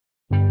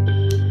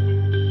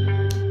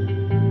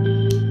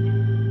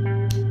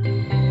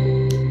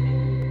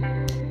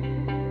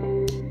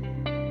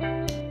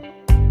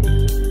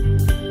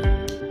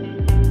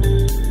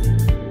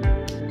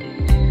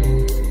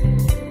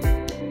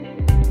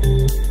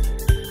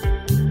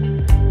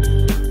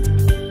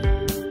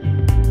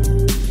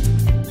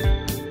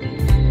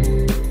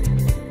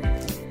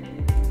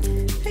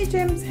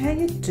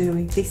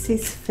doing? This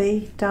is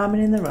Fee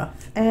Diamond in the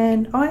Rough,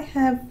 and I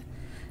have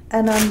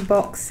an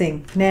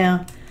unboxing.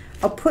 Now,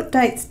 I'll put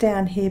dates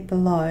down here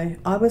below.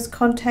 I was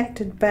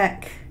contacted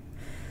back,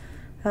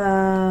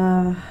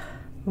 how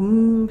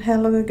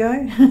long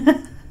ago?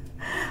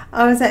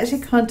 I was actually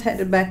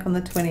contacted back on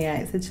the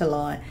 28th of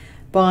July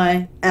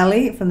by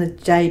Ali from the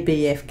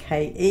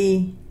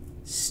GBFKE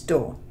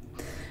store,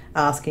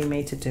 asking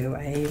me to do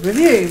a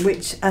review,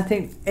 which I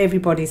think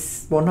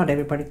everybody's, well, not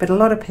everybody, but a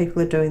lot of people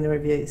are doing the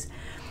reviews.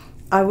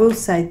 I will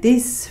say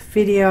this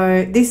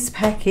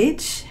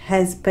package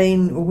has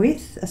been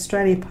with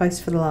Australia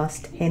Post for the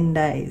last 10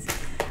 days.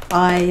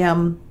 I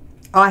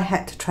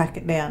had to track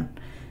it down,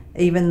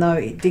 even though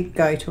it did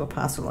go to a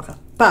parcel locker.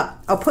 But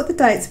I'll put the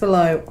dates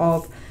below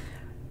of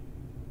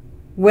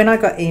when I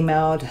got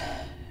emailed.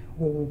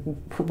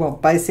 Well,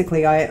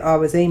 basically I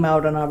was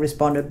emailed and I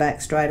responded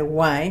back straight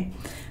away,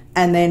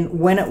 and then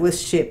when it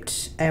was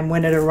shipped and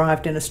when it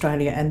arrived in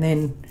Australia, and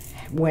then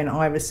when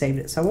I received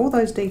it. So all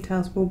those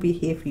details will be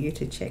here for you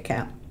to check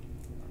out.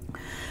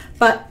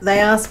 But they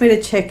asked me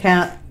to check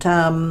out,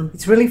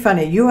 it's really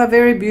funny, you are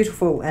very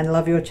beautiful and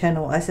love your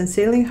channel. I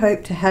sincerely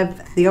hope to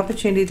have the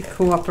opportunity to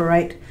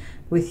cooperate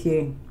with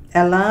you.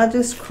 Our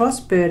largest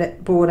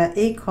cross-border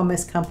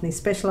e-commerce company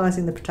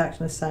specialising in the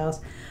production and sales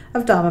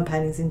of diamond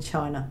paintings in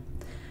China.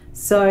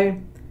 So,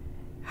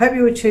 hope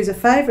you would choose a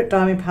favourite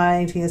diamond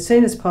painting as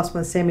soon as possible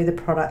and send me the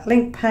product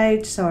link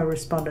page. So I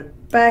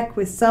responded back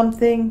with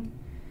something.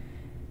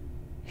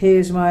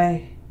 Here's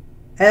my,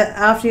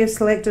 after you've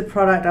selected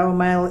product, I will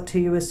mail it to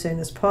you as soon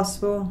as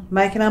possible.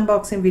 Make an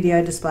unboxing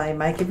video display,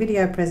 make a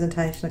video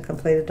presentation of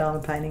completed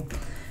diamond painting.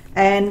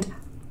 And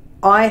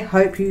I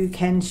hope you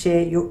can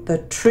share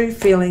the true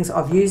feelings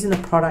of using the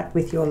product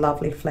with your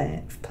lovely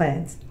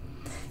plans.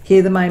 Here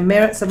are the main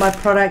merits of my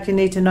product you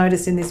need to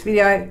notice in this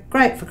video.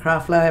 Great for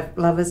craft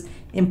lovers.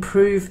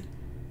 Improve,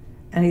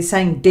 and he's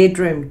saying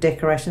bedroom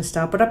decoration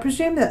style, but I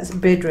presume that's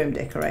bedroom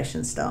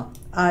decoration style.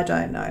 I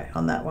don't know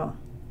on that one.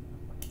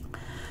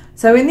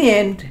 So in the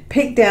end,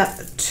 picked out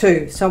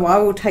two. So I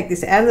will take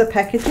this out of the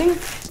packaging.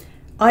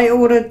 I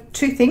ordered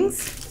two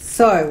things.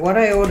 So what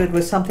I ordered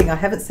was something I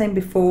haven't seen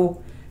before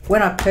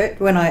when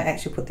I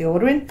actually put the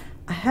order in.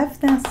 I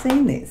have now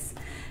seen this.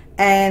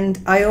 And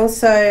I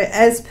also,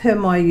 as per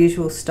my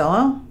usual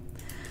style,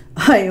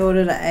 I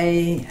ordered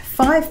a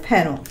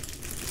 5-panel.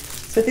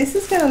 So this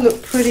is going to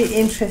look pretty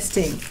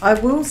interesting. I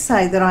will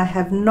say that I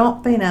have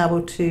not been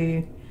able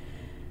to,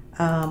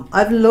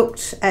 I've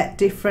looked at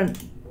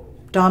different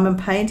diamond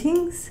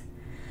paintings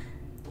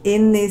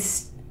in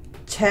this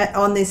chat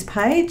on this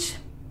page,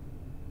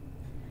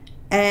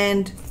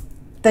 and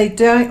they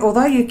don't,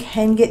 although you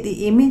can get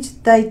the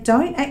image, they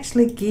don't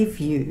actually give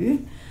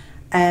you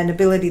an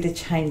ability to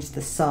change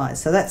the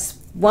size. So that's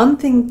one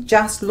thing,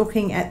 just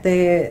looking at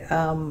their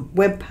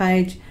web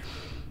page.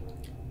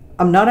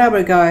 I'm not able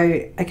to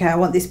go, okay, I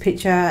want this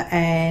picture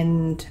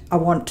and I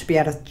want to be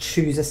able to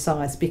choose a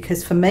size,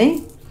 because for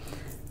me,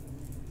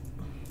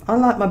 I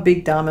like my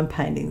big diamond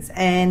paintings,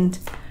 and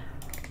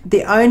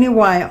the only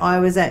way I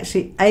was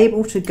actually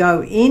able to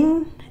go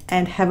in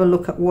and have a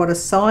look at what a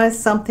size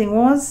something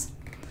was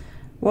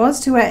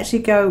to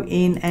actually go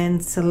in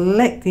and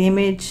select the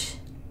image,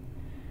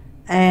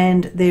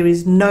 and there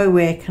is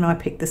nowhere can I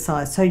pick the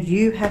size. So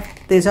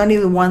there's only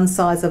the one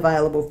size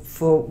available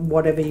for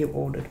whatever you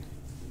ordered.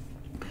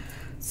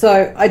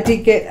 So I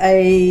did get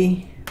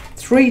a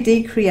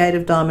 3D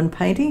creative diamond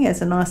painting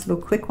as a nice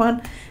little quick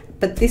one,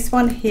 but this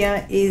one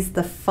here is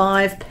the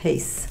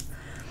 5-piece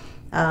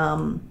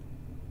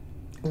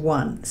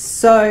one.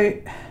 So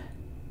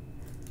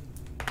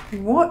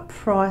what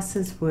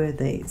prices were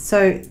these?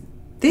 So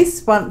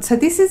this one, so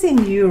this is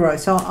in euro,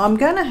 so I'm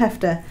going to have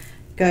to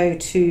go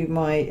to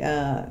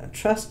my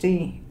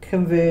trusty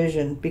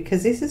conversion,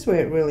 because this is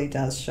where it really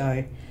does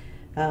show.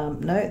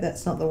 No,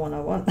 that's not the one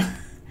I want.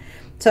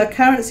 So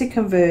currency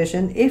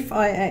conversion, if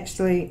I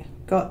actually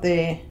got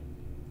there,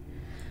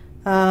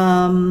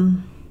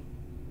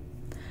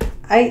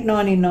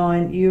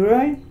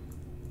 €8.99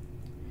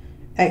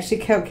 actually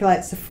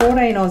calculates to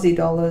 14 Aussie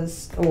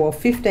dollars or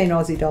 15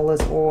 Aussie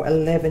dollars or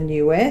 11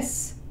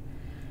 US.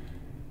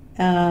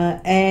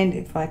 And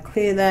if I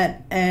clear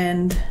that,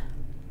 and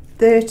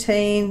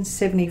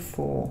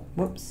 13.74,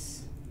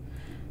 whoops,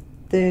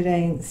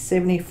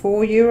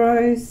 13.74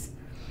 euros,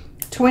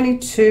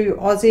 22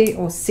 Aussie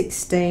or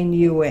 16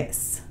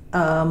 US.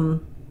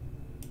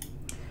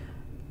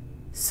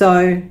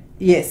 So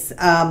yes,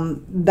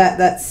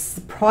 that's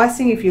the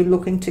pricing if you're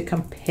looking to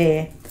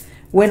compare.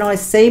 When I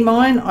see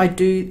mine, I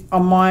do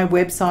on my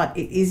website,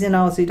 it is in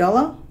Aussie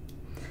dollar,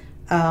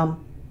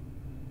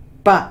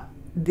 but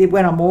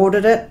when I'm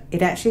ordered it,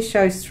 it actually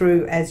shows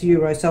through as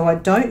euro. So I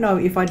don't know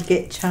if I'd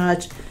get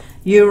charged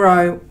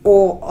euro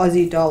or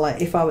Aussie dollar.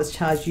 If I was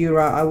charged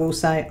euro, I will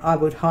say I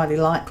would highly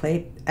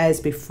likely,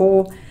 as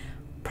before,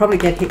 probably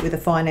get hit with a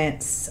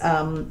finance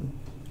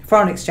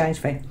foreign exchange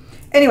fee.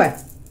 Anyway,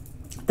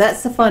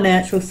 that's the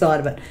financial side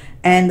of it,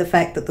 and the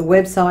fact that the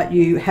website,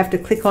 you have to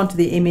click onto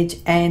the image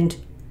and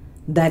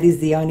that is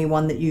the only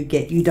one that you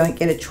get. You don't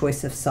get a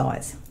choice of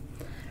size.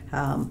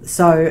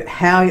 So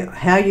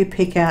how you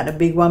pick out a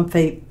big one,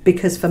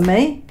 because for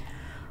me,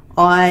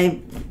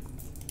 I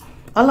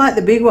like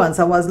the big ones.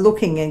 I was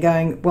looking and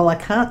going, well, I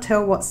can't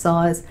tell what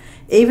size.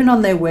 Even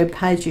on their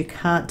webpage, you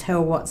can't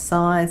tell what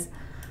size.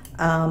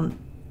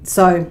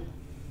 So,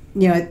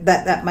 you know,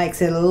 that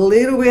makes it a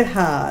little bit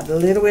hard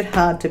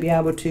to be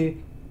able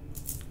to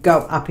go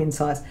up in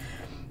size.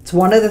 It's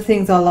one of the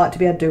things I like to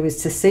be able to do,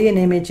 is to see an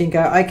image and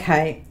go,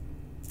 okay,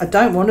 I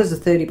don't want it as a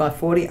 30 by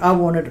 40. I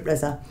want it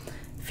as a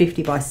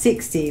 50 by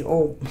 60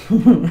 or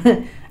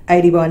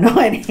 80 by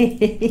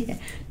 90,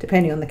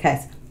 depending on the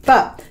case.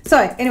 But,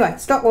 so anyway,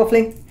 stop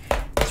waffling.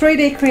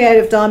 3D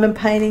creative diamond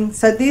painting.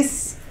 So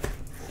this,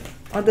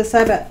 I'd just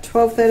say about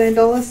 $12,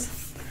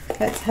 $13.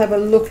 Let's have a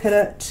look at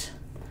it.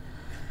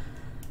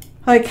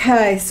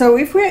 Okay, so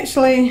if we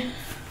actually,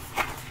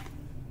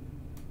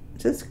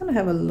 just going to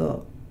have a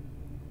look.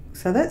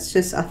 So that's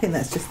just, I think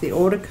that's just the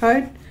order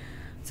code.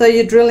 So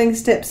your drilling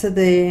steps are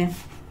there.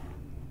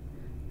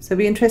 So it'll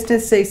be interesting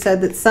to see. So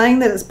that's saying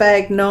that it's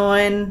bag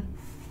 9.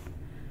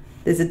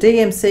 There's a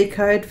DMC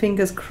code,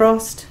 fingers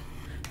crossed.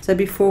 So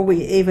before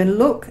we even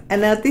look,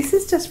 and now this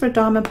is just for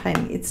diamond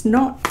painting. It's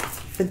not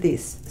for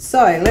this.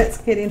 So let's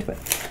get into it.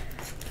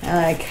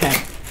 Okay.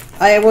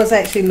 I was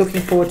actually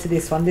looking forward to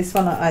this one. This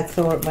one I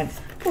thought it went,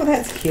 oh,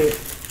 that's cute.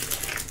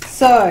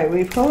 So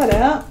we pull it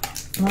out.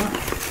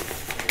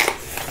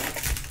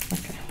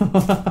 Okay.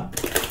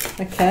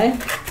 Okay.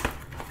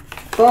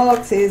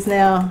 Box is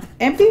now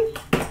empty.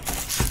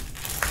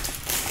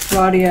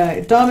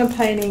 Rightio. Diamond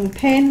painting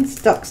pen,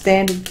 stock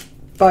standard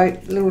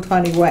boat, little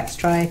tiny wax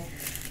tray,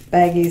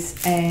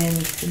 baggies, and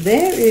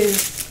there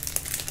is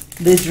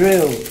the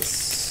drills.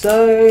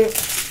 So,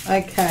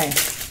 okay.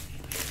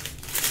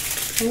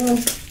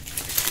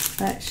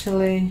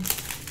 Actually,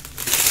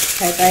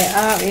 okay, they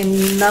are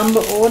in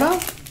number order.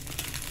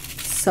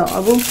 So I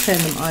will turn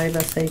them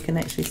over so you can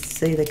actually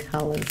see the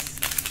colours.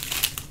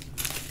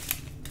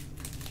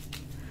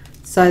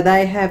 So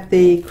they have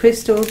the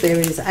crystal, there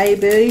is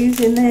ABs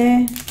in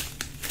there.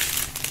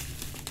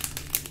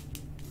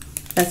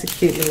 That's a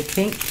cute little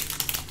pink.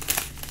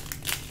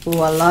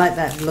 Oh, I like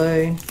that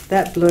blue.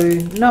 That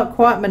blue, not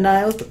quite my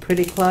nails, but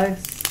pretty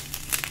close.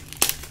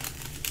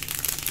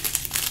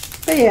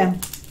 But yeah,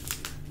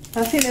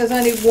 I think there's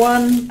only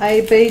one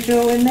AB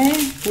drill in there,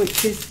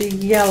 which is the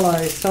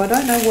yellow. So I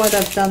don't know why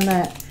they've done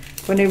that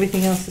when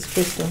everything else is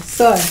crystal.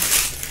 So,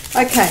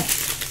 okay.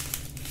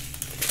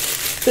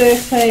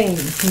 13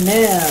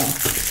 now.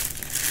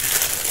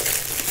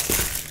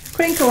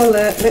 Crinkle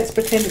alert. Let's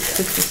pretend it's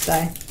Christmas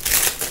Day.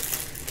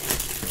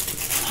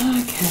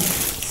 Okay,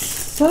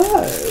 so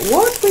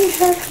what we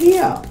have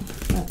here,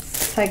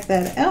 let's take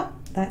that out.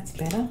 That's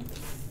better.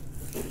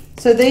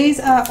 So these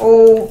are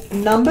all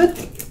numbered.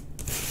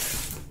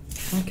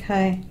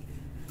 Okay,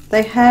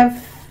 they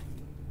have,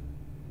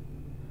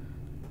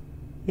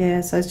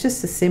 yeah, so it's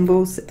just the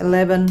symbols.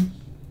 11,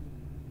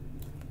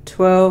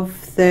 12,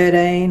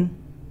 13.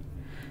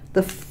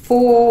 The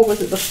 4,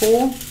 was it the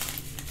 4?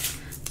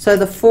 So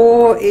the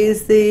 4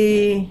 is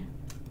the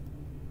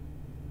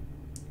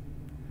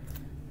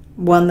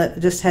one that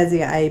just has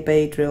the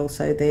AB drill.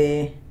 So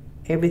there,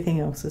 everything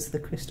else is the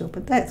crystal,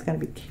 but that's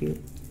going to be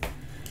cute.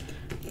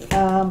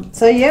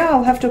 So yeah,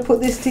 I'll have to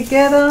put this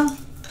together.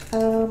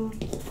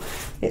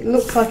 It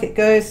looks like it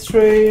goes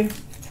through,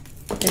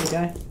 there we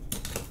go.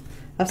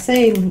 I've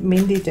seen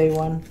Mindy do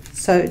one.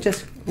 So it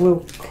just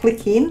will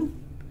click in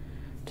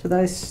to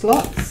those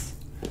slots.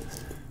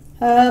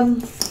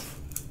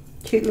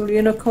 Cute little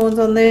unicorns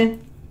on there,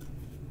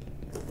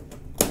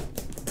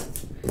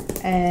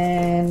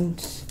 and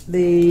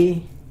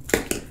the,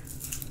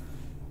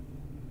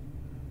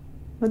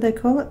 what do they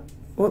call it?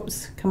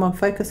 Whoops, come on,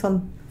 focus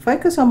on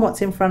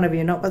what's in front of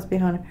you, not what's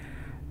behind it.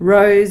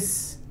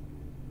 Rose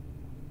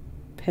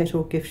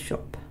Petal Gift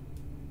Shop.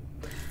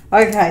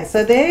 Okay,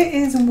 so there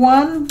is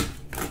one,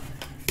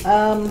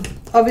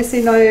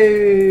 obviously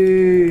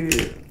no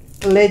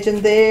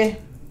legend there.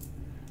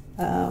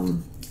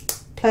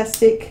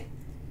 Plastic,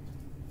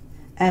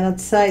 and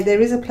I'd say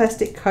there is a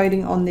plastic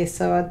coating on this,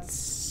 so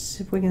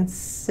if we can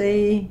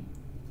see,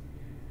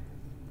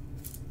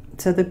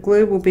 so the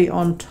glue will be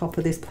on top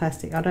of this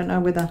plastic. I don't know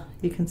whether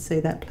you can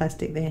see that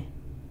plastic there.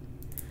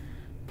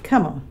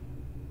 Come on,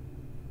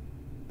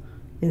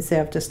 you can see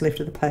I've just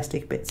lifted the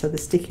plastic bit, so the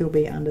sticky will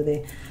be under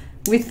there.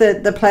 With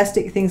the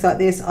plastic things like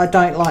this, I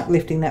don't like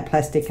lifting that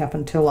plastic up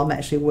until I'm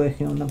actually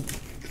working on them.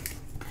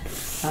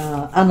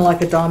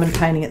 Unlike a diamond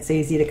painting, it's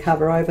easy to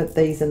cover over.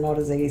 These are not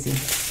as easy.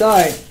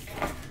 So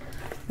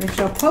we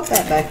shall pop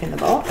that back in the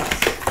box.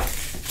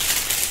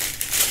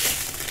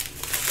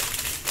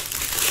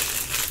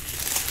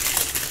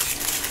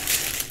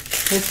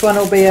 This one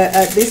will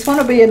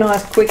be a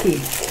nice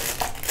quickie.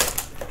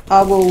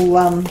 I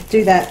will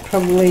do that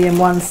probably in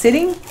one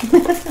sitting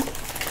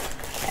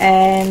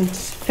and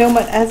film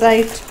it as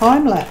a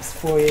time lapse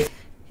for you.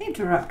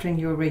 Interrupting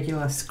your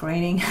regular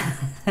screening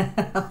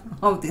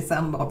of this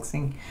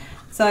unboxing.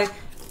 So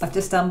I've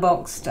just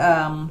unboxed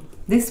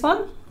this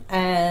one,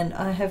 and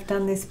I have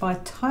done this by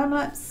time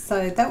lapse,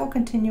 so that will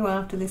continue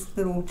after this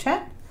little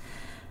chat.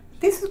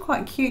 this is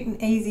quite cute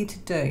and easy to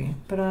do,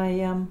 but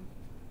I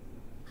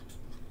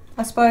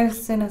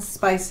suppose in a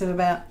space of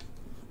about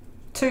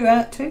 3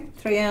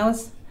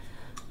 hours,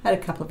 had a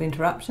couple of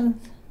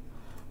interruptions,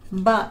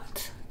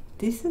 but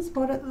this is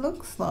what it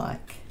looks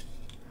like.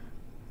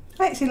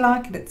 I actually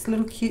like it. It's a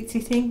little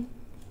cutesy thing.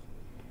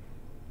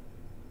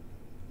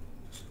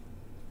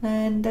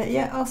 And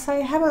yeah, I'll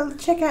say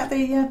check out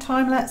the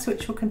time lapse,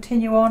 which will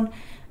continue on,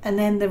 and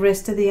then the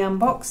rest of the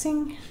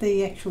unboxing,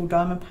 the actual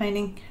diamond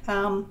painting,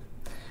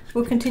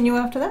 will continue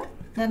after that.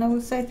 And I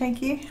will say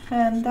thank you,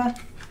 and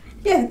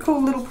yeah,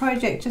 cool little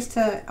project just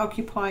to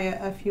occupy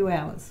a few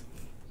hours.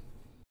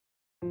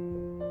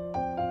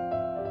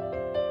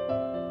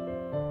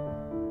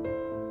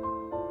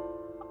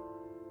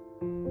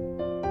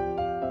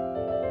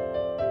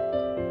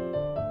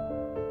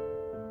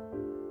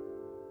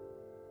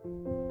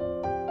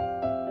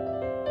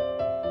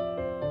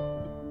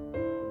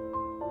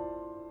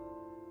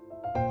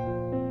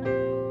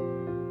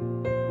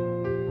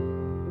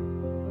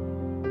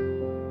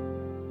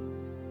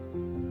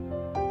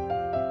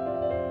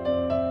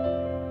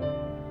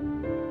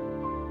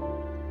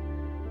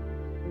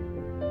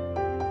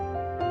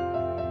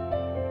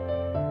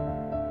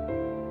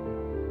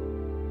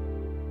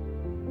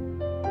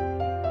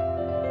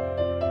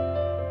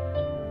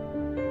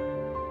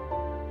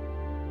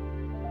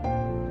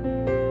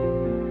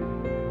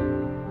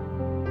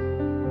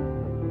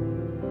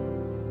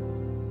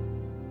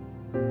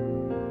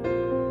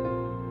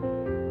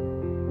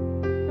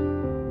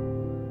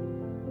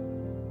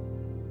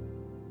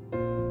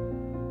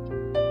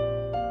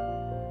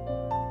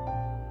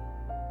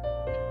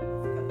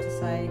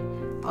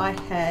 I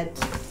had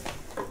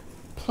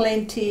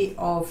plenty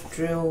of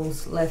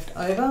drills left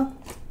over.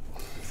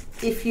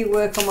 If you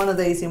work on one of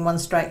these in one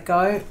straight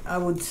go, I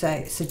would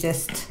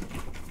suggest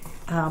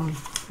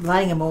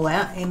laying them all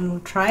out in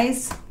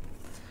trays,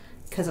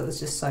 because it was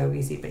just so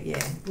easy. But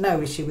yeah,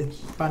 no issue with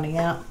running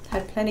out,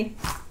 had plenty.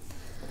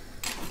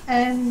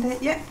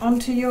 And yeah,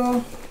 onto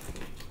your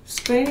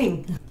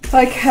screening.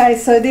 Okay,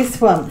 so this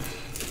one,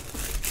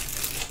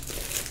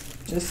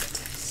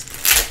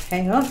 just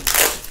hang on.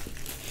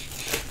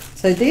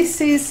 So this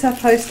is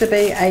supposed to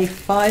be a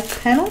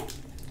 5-panel.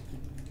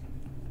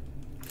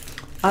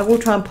 I will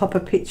try and pop a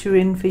picture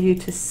in for you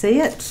to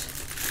see it.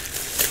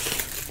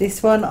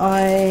 This one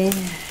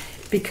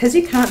because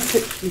you can't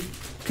fit,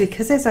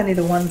 because there's only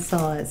the one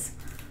size.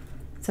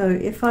 So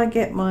if I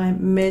get my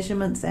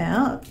measurements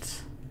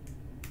out,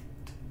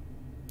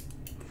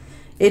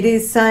 it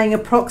is saying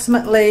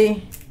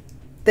approximately,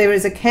 there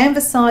is a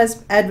canvas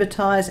size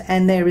advertised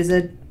and there is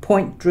a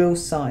point drill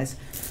size.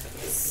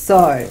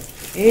 So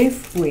so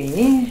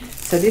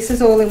this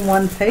is all in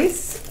one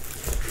piece,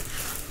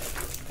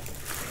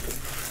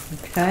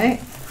 okay,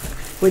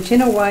 which in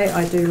a way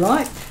I do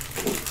like,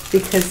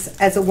 because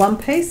as a one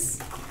piece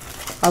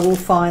I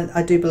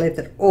do believe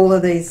that all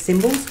of these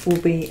symbols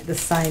will be the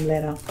same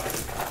letter.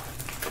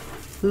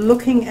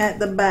 Looking at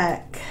the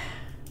back,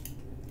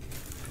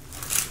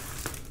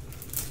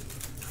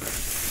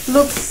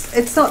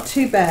 it's not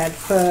too bad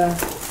for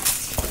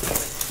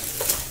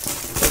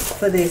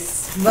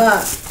this,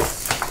 but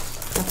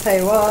I'll tell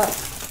you what,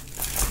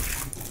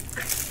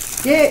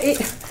 yeah,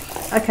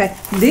 okay,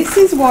 this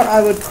is what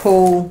I would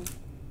call,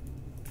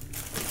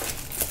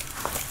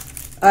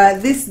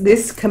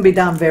 this can be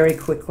done very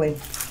quickly.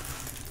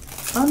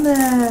 Up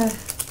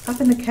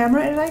in the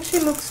camera, it actually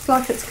looks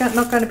like it's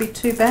not going to be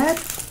too bad.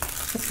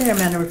 A fair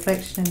amount of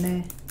reflection in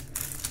there.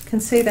 You can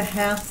see the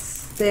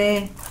house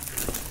there.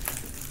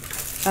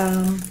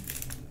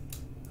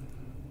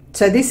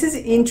 So this is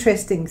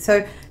interesting.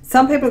 So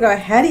some people go,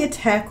 how do you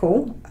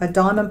tackle a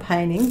diamond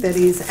painting that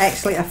is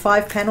actually a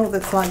 5-panel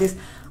that's like this?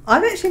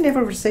 I've actually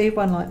never received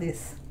one like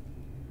this.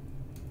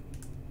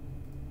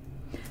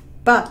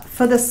 But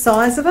for the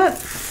size of it,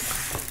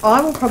 I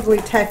will probably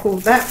tackle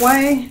that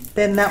way,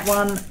 then that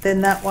one,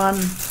 then that one,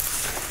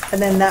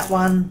 and then that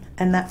one,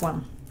 and that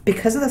one,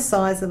 because of the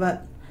size of it.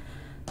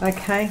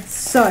 Okay,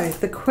 so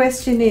the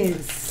question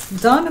is,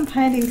 diamond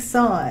painting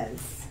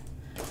size,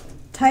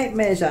 tape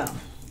measure.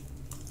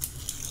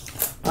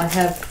 I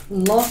have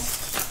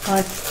lost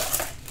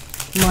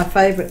my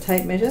favourite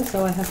tape measure,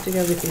 so I have to go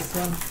with this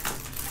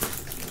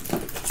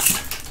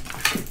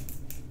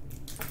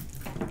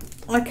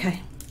one.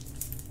 Okay.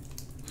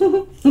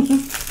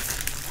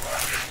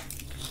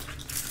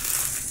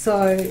 So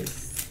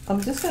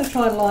I'm just going to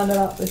try and line it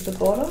up with the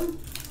bottom.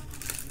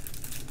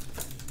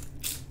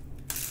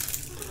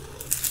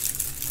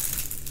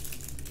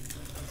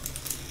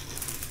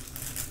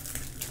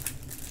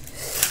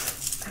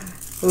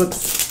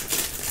 Oops.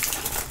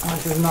 Oh,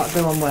 this is not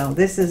doing well.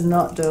 This is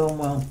not doing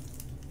well.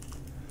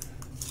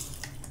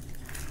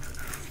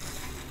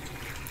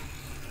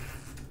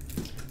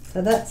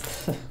 So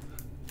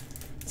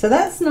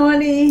that's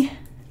 90.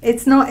 It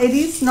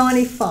is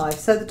 95.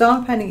 So the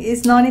diamond painting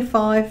is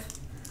 95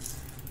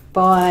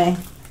 by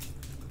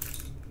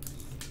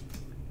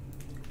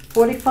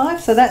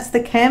 45. So that's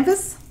the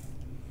canvas.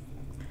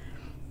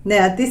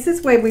 Now this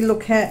is where we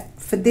look at,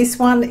 for this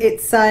one,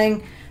 it's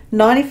saying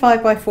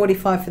 95 by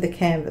 45 for the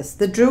canvas.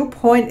 The drill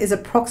point is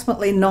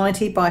approximately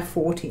 90 by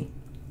 40.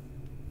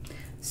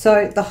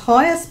 So the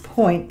highest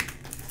point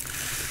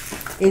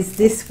is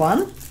this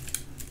one.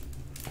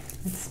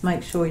 Let's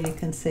make sure you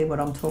can see what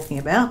I'm talking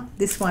about.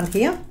 This one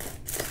here.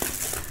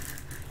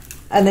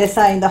 And they're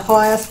saying the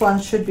highest one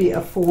should be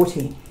a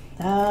 40.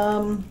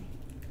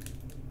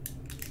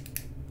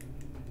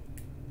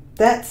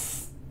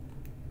 That's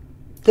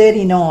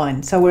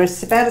 39. So we're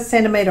about a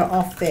centimetre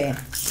off there,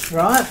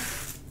 right?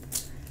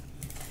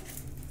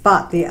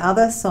 But the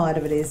other side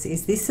of it is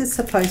this is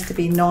supposed to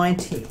be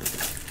 90.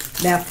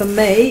 Now for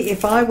me,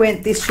 if I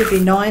went, this should be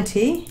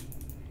 90,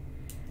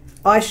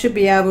 I should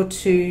be able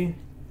to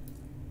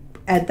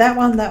add that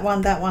one, that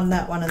one, that one,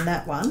 that one, and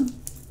that one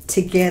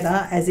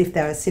together as if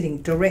they were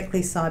sitting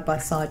directly side by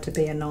side to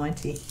be a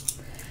 90.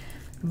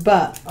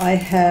 But I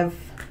have,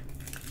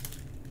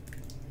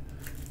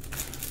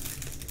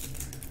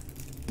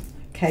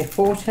 okay,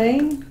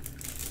 14,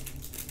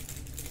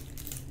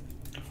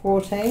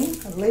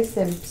 at least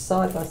they're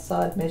side by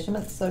side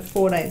measurements, so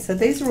 14. So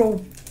these are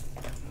all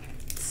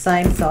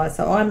same size.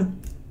 So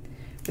I'm,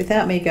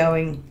 without me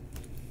going,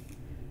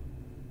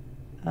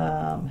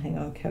 hang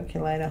on,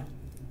 calculator,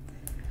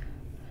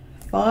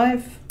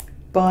 5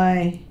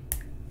 by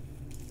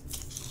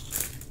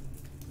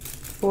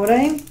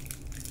 14,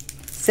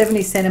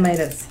 70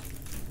 centimeters.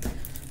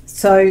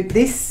 So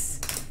this,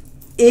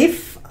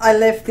 if I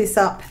left this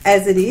up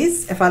as it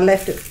is, if I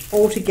left it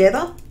all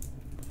together,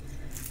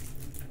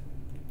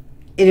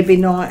 it'd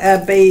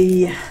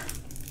be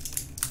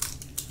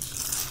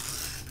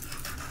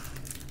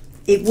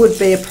it would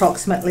be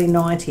approximately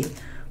 90.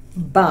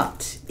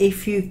 But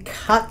if you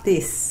cut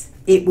this,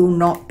 it will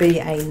not be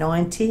a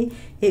 90,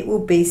 it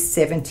will be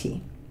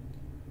 70.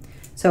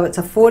 So it's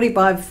a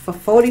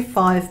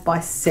 45 by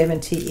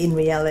 70 in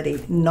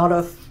reality, not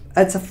a,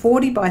 it's a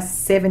 40 by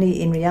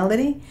 70 in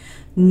reality,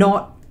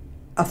 not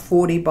a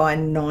 40 by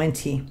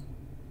 90.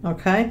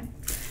 Okay,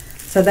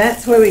 so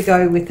that's where we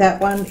go with that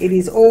one. It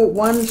is all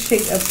one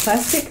sheet of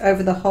plastic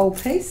over the whole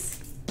piece.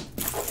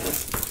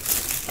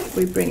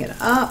 We bring it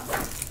up,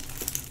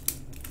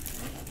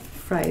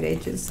 frayed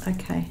edges.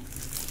 Okay,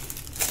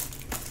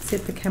 see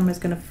if the camera's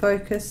going to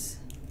focus.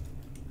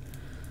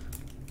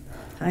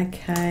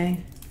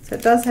 Okay, so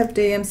it does have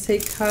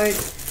DMC code.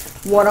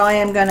 What I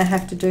am going to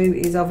have to do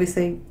is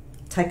obviously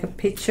take a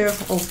picture,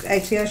 or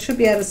actually I should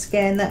be able to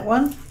scan that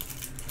one.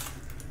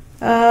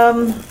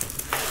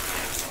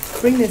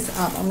 Bring this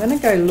up. I'm going to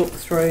go look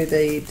through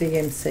the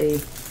DMC,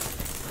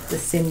 the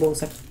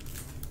symbols. I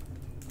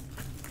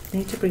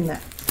need to bring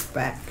that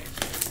back.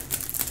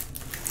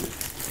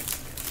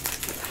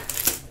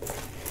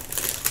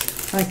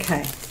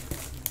 Okay.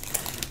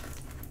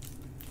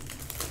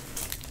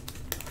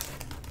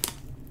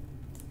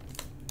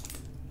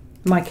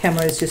 My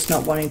camera is just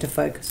not wanting to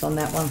focus on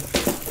that one.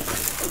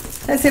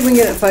 Let's see if we can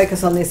get it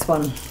focused on this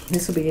one.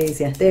 This will be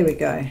easier. There we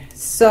go.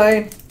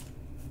 So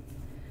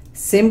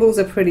symbols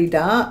are pretty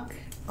dark.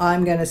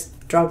 I'm going to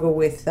struggle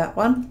with that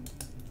one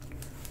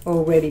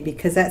already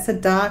because that's a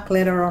dark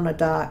letter on a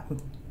dark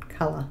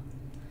colour.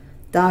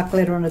 Dark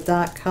letter on a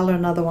dark colour,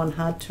 another one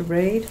hard to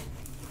read.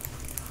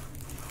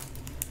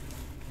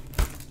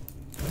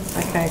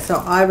 Okay, so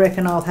I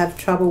reckon I'll have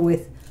trouble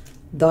with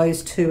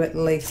those two at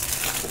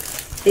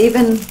least.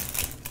 Even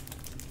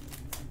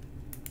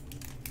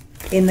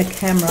in the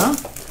camera,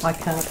 I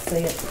can't see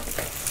it.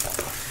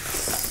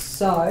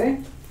 So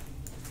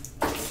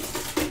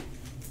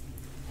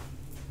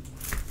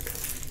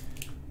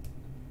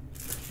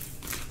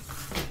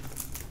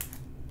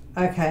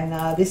okay,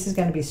 now this is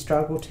going to be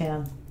struggle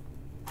town.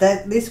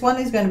 This one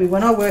is going to be,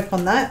 when I work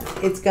on that,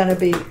 it's going to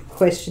be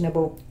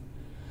questionable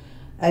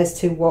as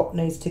to what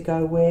needs to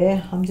go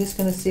where. I'm just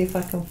going to see if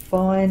I can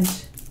find.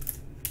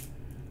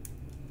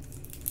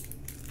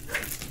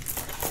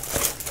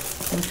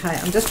 Okay,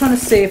 I'm just trying to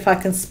see if I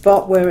can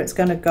spot where it's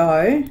going to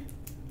go.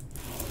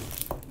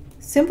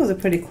 Symbols are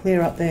pretty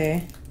clear up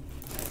there.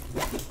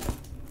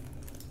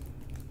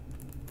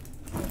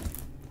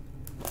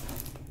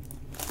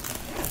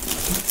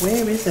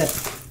 Where is it?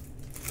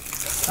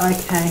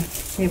 Okay,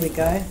 here we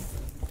go.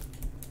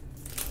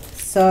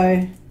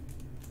 So,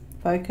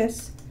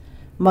 focus.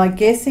 My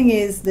guessing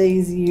is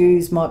these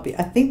U's might be,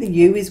 I think the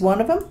U is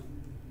one of them.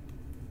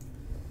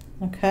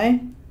 Okay,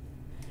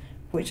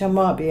 which I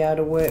might be able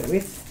to work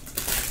with.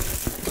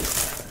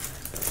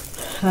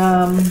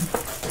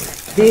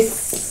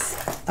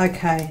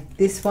 Okay,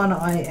 this one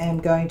I am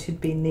going to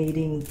be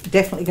needing,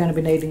 definitely going to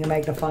be needing a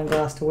magnifying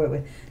glass to work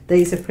with.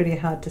 These are pretty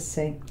hard to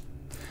see.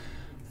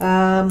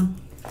 No,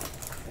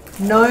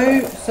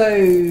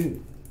 so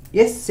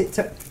yes, it's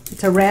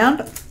a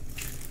round.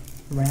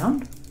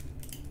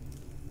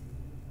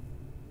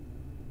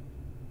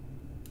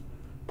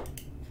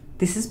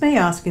 This is me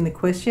asking the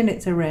question.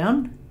 It's a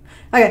round.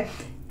 Okay,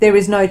 there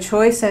is no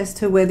choice as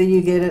to whether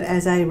you get it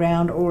as a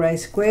round or a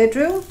square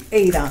drill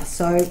either,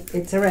 so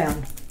it's a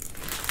round.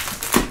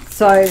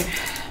 So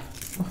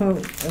I'm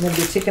going to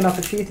be ticking off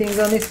a few things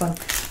on this one.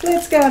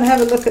 Let's go and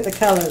have a look at the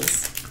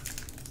colours.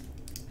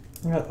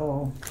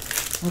 Oh,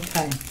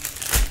 okay.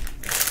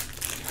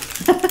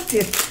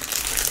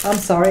 Yes. I'm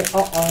sorry.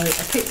 Uh-oh. I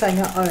keep saying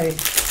uh-oh.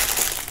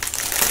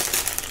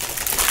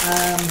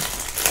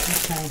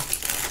 Okay.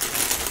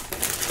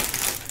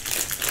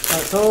 So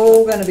it's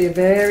all going to be a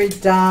very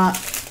dark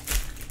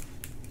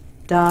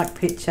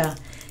picture.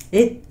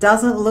 It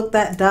doesn't look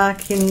that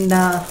dark in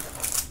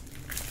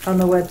on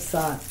the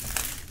website.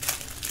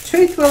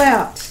 Truth will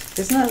out.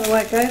 Isn't that the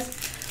way it goes?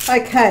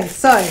 Okay,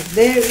 so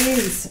there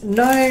is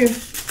no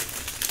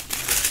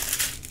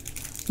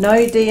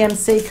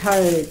DMC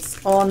codes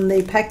on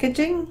the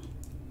packaging.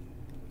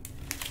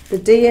 The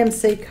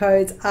DMC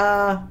codes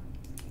are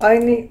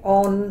only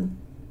on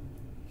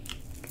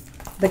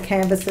the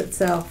canvas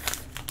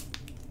itself.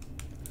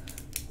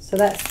 So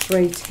that's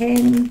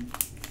 310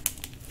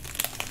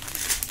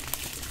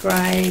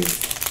 greys.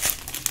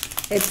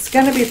 It's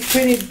going to be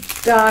pretty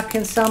dark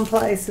in some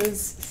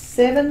places.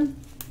 7.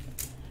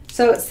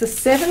 So it's the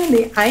 7 and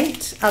the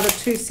 8 are the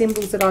two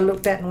symbols that I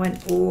looked at and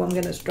went, oh, I'm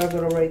going to struggle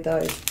to read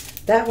those.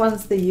 That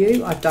one's the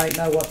U. I don't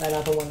know what that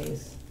other one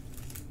is.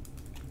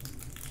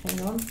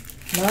 Hang on.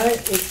 No,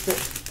 it's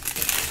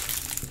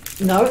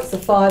the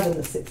 5 and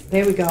the 6.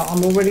 There we go.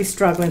 I'm already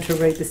struggling to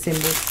read the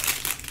symbols.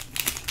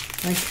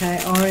 Okay,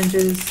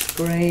 oranges,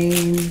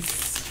 greens.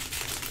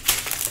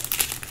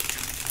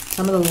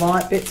 Some of the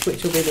light bits,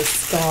 which will be the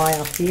sky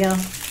up here.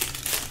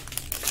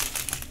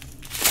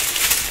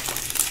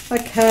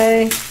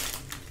 Okay.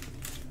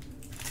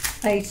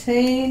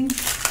 18.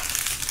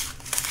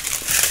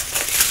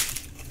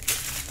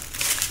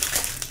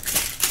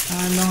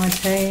 And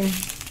 19.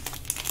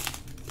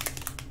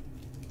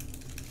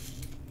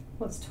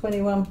 What's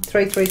 21?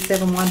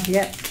 3371.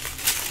 Yep.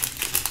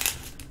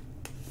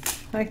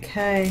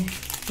 Okay.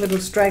 Little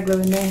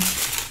straggler in there.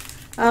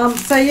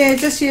 So yeah,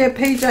 just your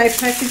PJ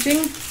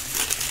packaging.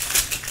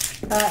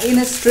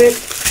 Inner strip.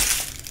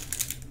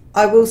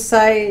 I will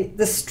say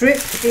the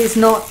strip is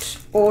not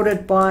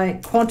ordered by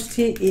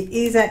quantity. It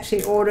is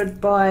actually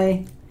ordered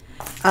by,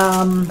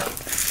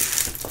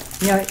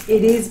 it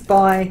is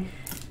by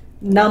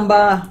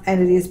number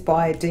and it is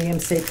by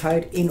DMC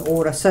code in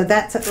order. So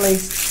that's at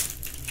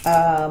least,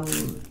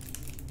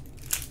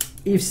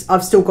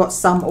 I've still got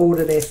some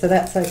order there, so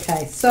that's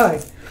okay. So,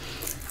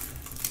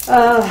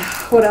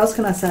 what else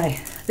can I say?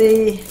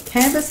 The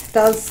canvas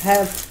does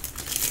have,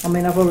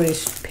 I've already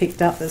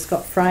picked up, it's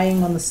got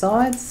fraying on the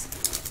sides.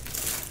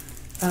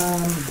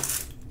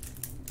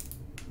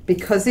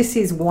 Because this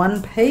is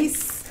one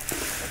piece,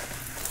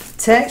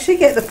 to actually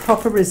get the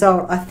proper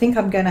result, I think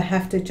I'm going to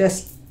have to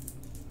just,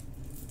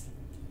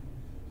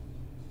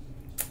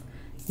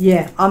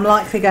 I'm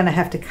likely going to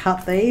have to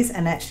cut these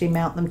and actually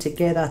mount them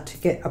together to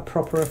get a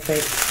proper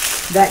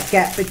effect. That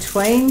gap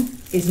between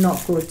is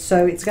not good,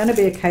 so it's going to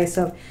be a case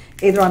of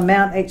either I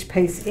mount each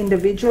piece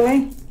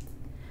individually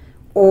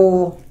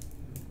or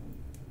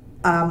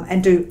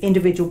and do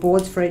individual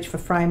boards for each for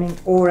framing,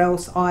 or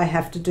else I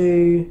have to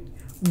do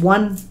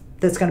one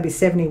that's going to be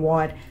 70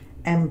 wide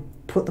and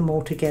put them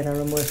all together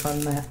and work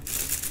on that.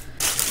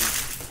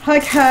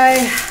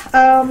 Okay,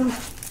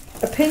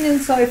 opinion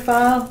so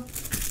far.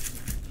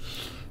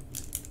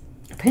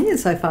 Opinion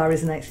so far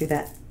isn't actually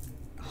that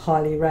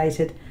highly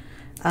rated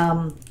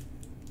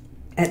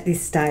at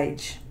this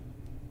stage.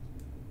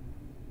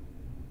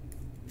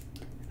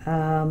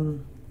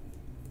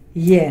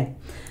 Yeah.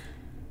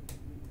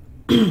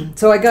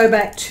 So I go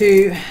back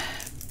to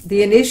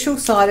the initial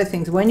side of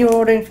things. When you're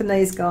ordering from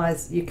these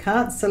guys, you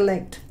can't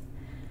select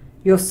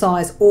your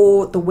size,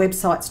 or the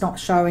website's not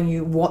showing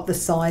you what the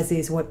size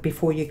is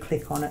before you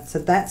click on it. So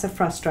that's a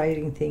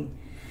frustrating thing.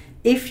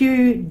 If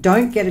you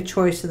don't get a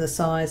choice of the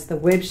size, the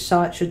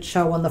website should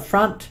show on the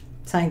front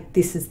saying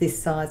this is this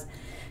size.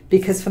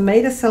 Because for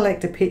me to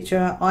select a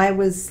picture, I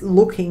was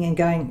looking and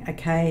going,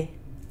 okay,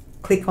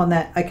 click on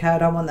that. Okay, I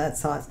don't want that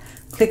size.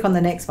 Click on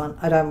the next one.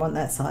 I don't want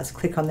that size.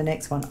 Click on the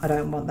next one. I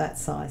don't want that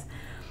size.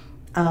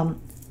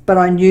 But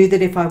I knew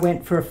that if I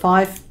went for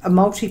a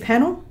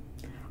multi-panel,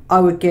 I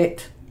would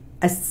get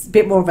a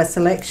bit more of a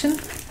selection.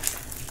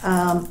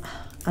 And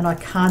I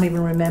can't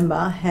even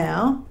remember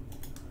how.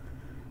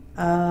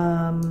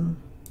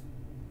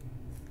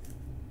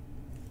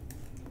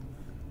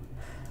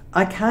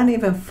 I can't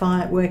even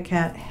work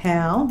out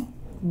how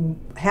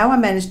I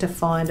managed to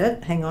find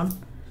it. Hang on.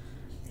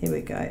 Here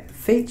we go.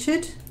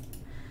 Featured.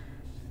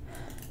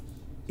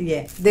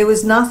 Yeah, there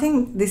was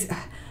nothing.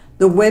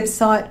 The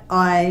website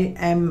I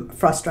am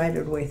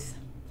frustrated with.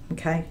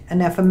 Okay, and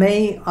now for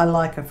me, I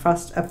like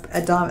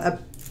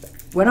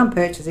when I'm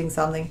purchasing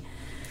something.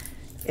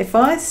 If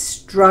I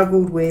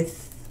struggled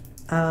with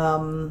a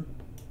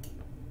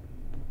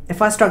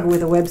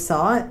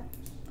website,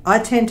 I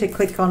tend to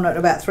click on it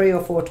about 3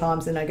 or 4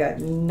 times and I go,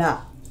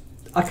 nah,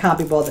 I can't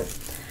be bothered.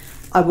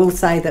 I will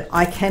say that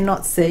I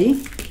cannot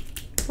see.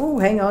 Oh,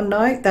 hang on,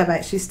 no, they've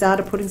actually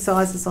started putting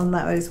sizes on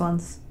those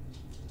ones.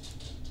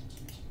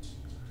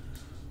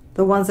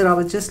 The ones that I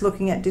was just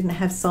looking at didn't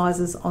have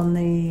sizes on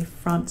the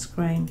front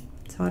screen,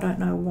 so I don't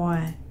know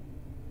why.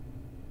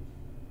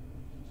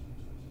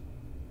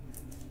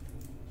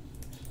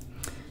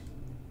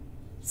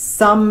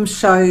 Some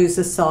shows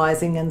the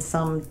sizing and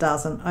some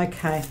doesn't.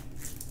 Okay.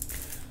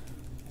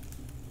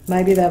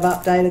 Maybe they've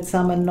updated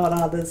some and not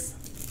others.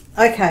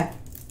 Okay,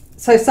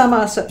 so some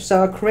are,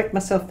 so I correct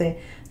myself there.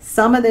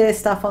 Some of their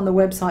stuff on the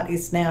website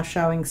is now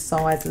showing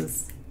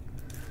sizes.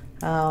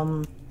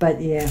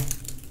 But yeah,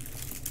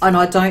 and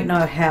I don't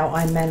know how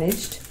I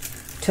managed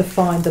to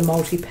find the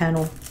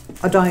multi-panel.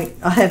 I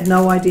have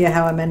no idea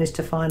how I managed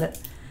to find it.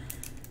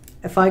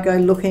 If I go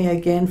looking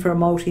again for a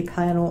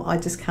multi-panel, I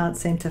just can't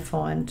seem to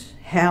find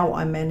how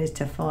I managed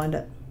to find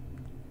it.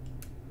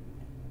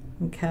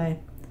 Okay.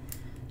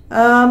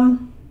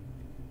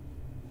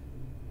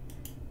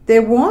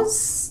 There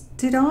was,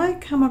 did I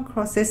come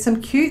across, there's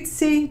some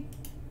cutesy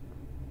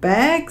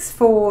bags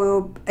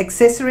for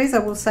accessories. I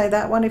will say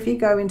that one. If you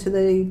go into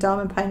the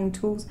diamond painting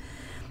tools,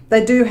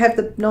 they do have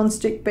the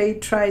non-stick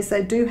bead trays.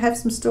 They do have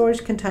some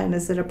storage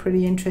containers that are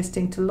pretty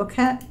interesting to look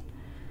at.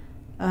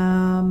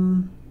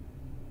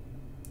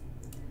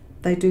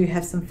 They do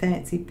have some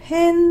fancy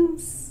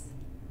pens.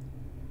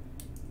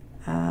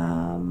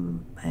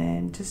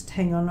 And just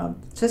hang on,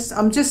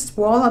 I'm just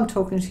while I'm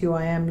talking to you,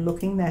 I am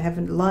looking. They have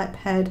a light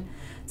pad,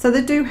 so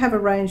they do have a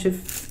range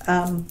of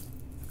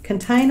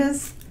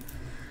containers.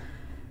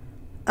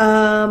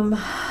 Now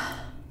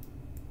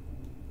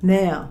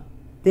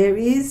there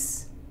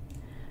is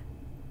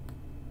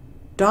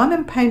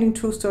diamond painting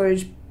tool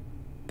storage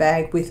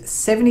bag with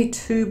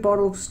 72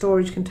 bottle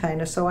storage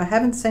container. So I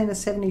haven't seen a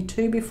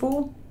 72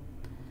 before.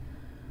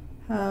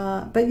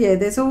 But yeah,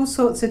 there's all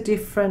sorts of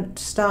different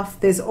stuff.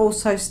 There's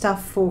also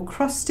stuff for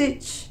cross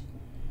stitch.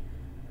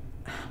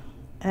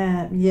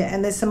 Yeah,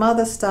 and there's some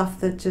other stuff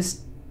that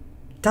just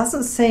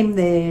doesn't seem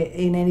there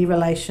in any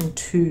relation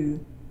to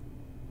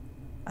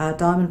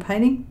diamond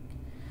painting,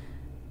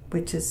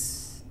 which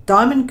is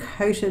diamond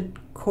coated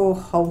core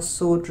hole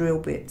saw drill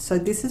bit. So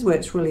this is where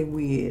it's really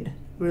weird,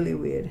 really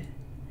weird.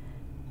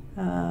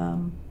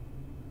 But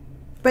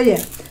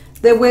yeah,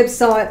 their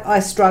website I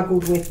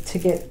struggled with to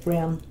get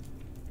around.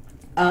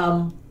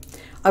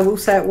 I will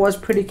say it was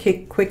pretty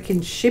quick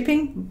in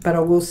shipping, but I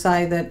will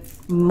say that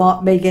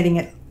me getting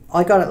it,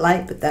 I got it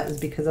late, but that was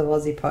because of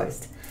Aussie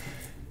Post.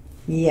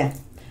 Yeah.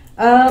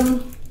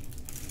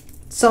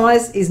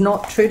 Size is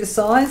not true to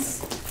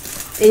size,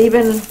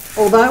 even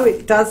although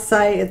it does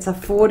say it's a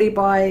 40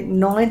 by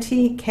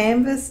 90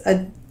 canvas,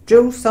 a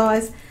drill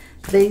size.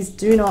 These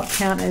do not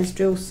count as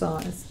drill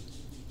size.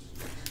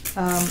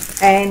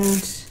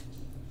 And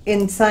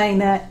in saying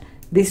that,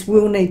 this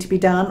will need to be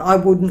done. I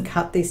wouldn't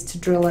cut this to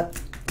drill it.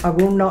 I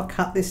will not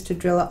cut this to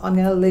drill it. I'm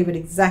going to leave it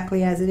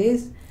exactly as it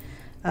is,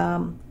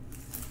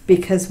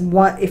 because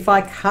if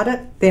I cut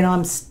it, then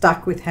I'm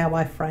stuck with how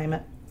I frame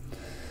it.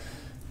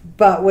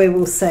 But we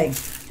will see.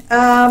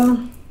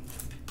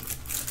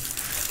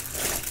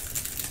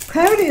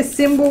 Clarity of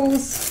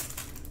symbols,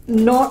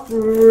 not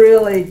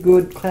really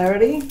good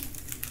clarity.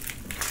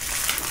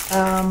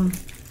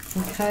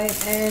 Okay,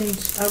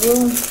 and I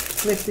will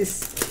lift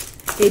this.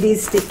 It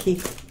is sticky.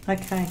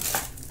 Okay.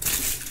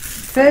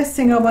 First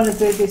thing I want to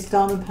do this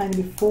diamond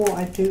painting before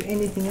I do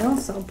anything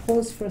else. I'll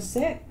pause for a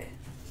sec.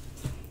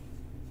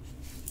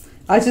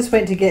 I just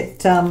went to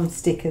get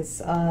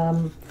stickers.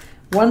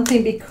 One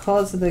thing,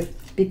 because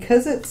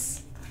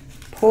it's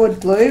poured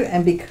glue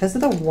and because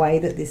of the way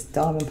that this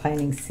diamond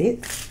painting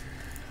sits,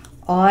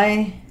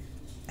 I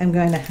am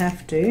going to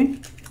have to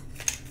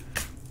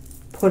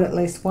put at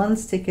least one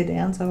sticker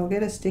down. So I'll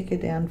get a sticker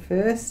down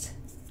first.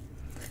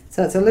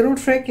 So it's a little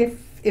trick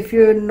if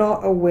you're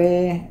not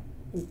aware.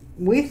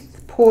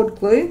 With poured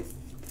glue,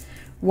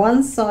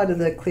 one side of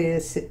the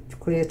clear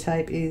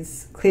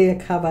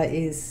cover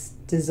is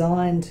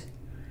designed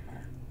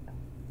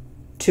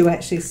to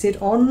actually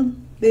sit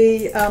on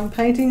the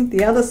painting.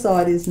 The other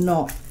side is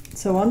not.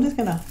 So I'm just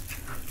going to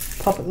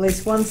pop at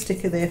least one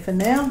sticker there for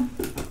now.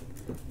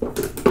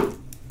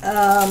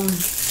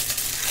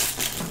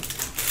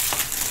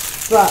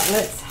 But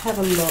let's have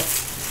a look.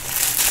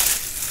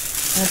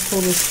 I'll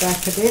pull this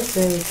back a bit.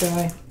 There we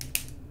go.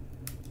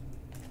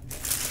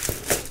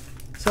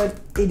 So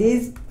it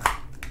is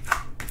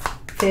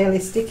fairly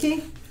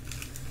sticky.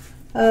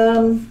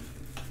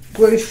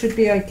 Glue should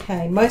be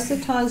okay. Most of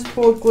the times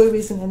poured glue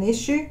isn't an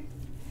issue,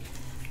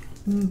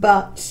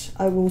 but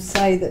I will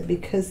say that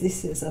because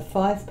this is a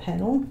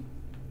 5-panel,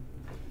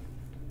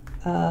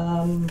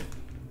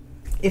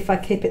 if I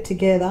keep it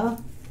together,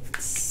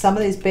 some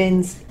of these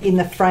bends in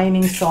the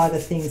framing side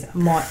of things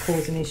might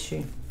cause an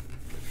issue.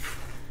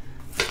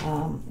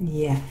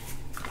 Yeah.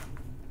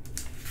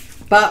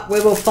 But we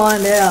will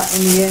find out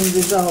in the end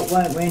result,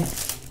 won't we?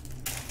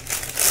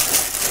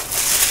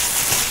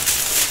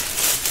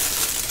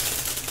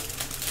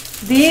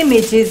 The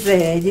image is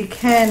there, you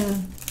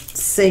can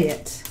see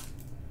it.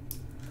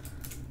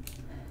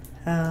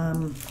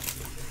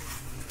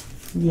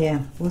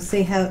 Yeah, we'll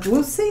see how it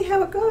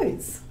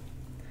goes.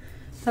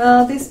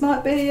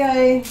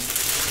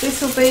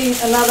 This will be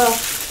another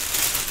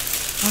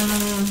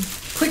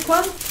quick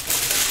one.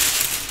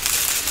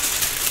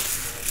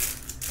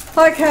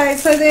 Okay,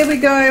 so there we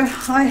go.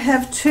 I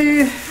have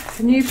 2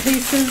 new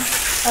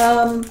pieces,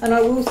 and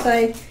I will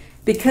say,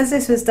 because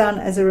this was done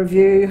as a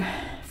review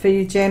for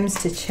you gems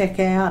to check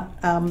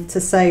out, to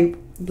say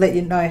let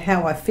you know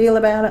how I feel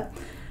about it.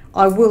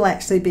 I will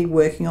actually be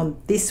working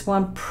on this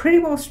one pretty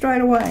well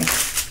straight away.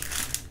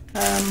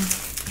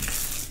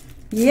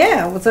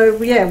 Yeah,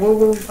 so yeah,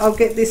 I'll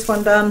get this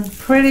one done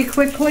pretty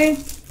quickly.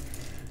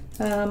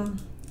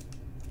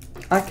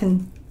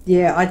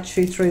 I'd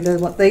chew through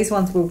these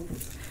ones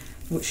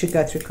should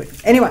go through quickly.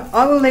 Anyway,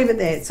 I will leave it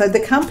there. So the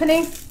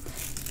company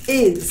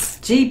is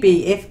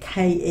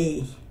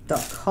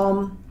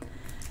GBFKE.com.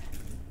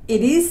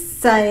 It is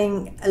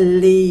saying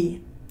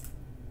Lee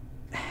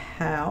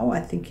How, I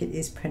think it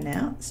is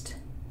pronounced.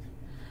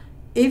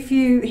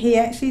 He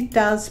actually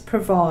does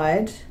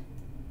provide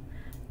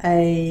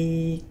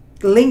a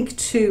link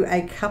to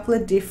a couple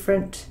of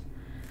different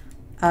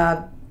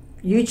YouTube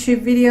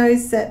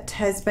videos that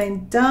has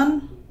been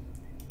done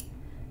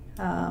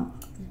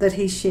that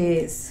he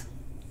shares.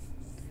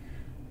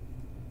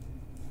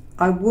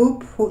 I will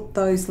put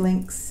those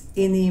links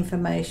in the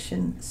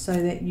information so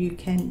that you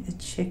can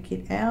check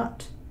it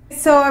out.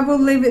 So I will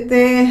leave it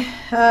there,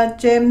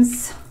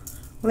 gems.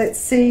 Let's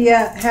see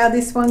how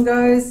this one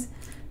goes.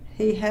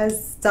 He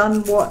has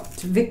done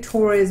what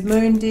Victoria's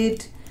Moon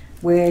did,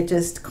 where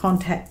just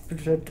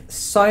contacted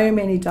so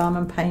many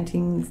diamond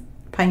painting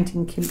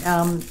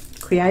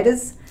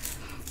creators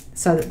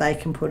so that they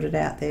can put it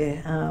out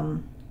there.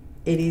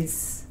 It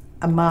is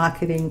a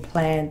marketing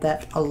plan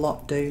that a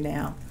lot do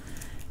now.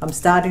 I'm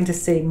starting to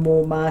see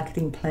more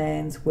marketing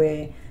plans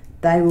where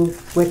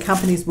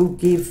companies will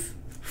give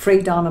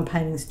free diamond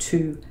paintings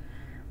to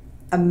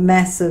a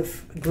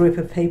massive group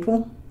of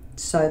people,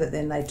 so that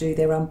then they do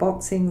their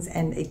unboxings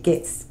and it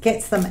gets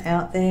them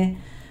out there.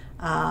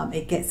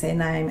 It gets their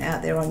name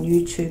out there on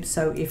YouTube.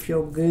 So if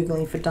you're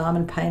Googling for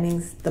diamond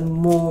paintings, the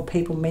more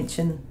people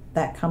mention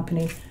that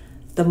company,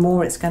 the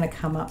more it's going to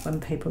come up when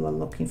people are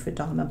looking for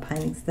diamond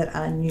paintings that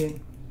are new.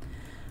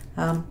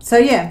 So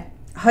yeah,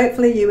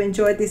 hopefully you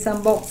enjoyed this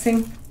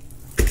unboxing.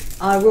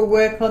 I will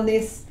work on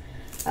this.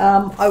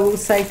 I will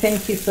say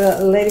thank you for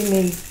letting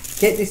me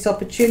get this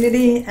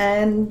opportunity,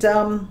 and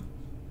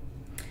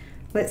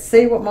let's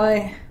see what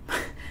my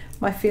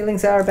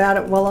feelings are about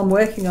it while I'm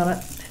working on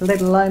it,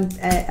 let alone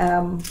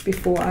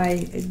before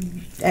I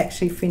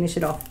actually finish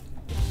it off.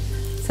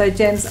 So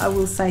gems, I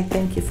will say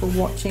thank you for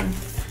watching.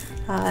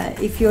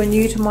 If you're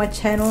new to my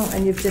channel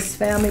and you've just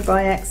found me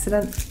by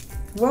accident,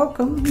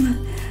 welcome.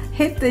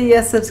 Hit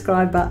the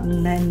subscribe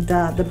button and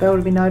the bell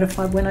to be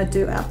notified when I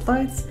do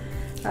uploads.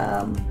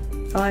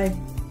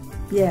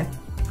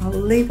 I'll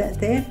leave that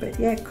there, but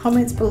yeah,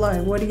 comments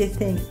below, what do you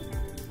think?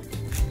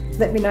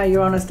 Let me know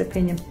your honest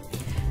opinion.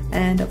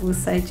 And I will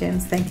say,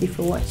 gems, thank you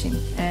for watching,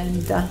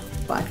 and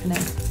bye for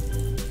now.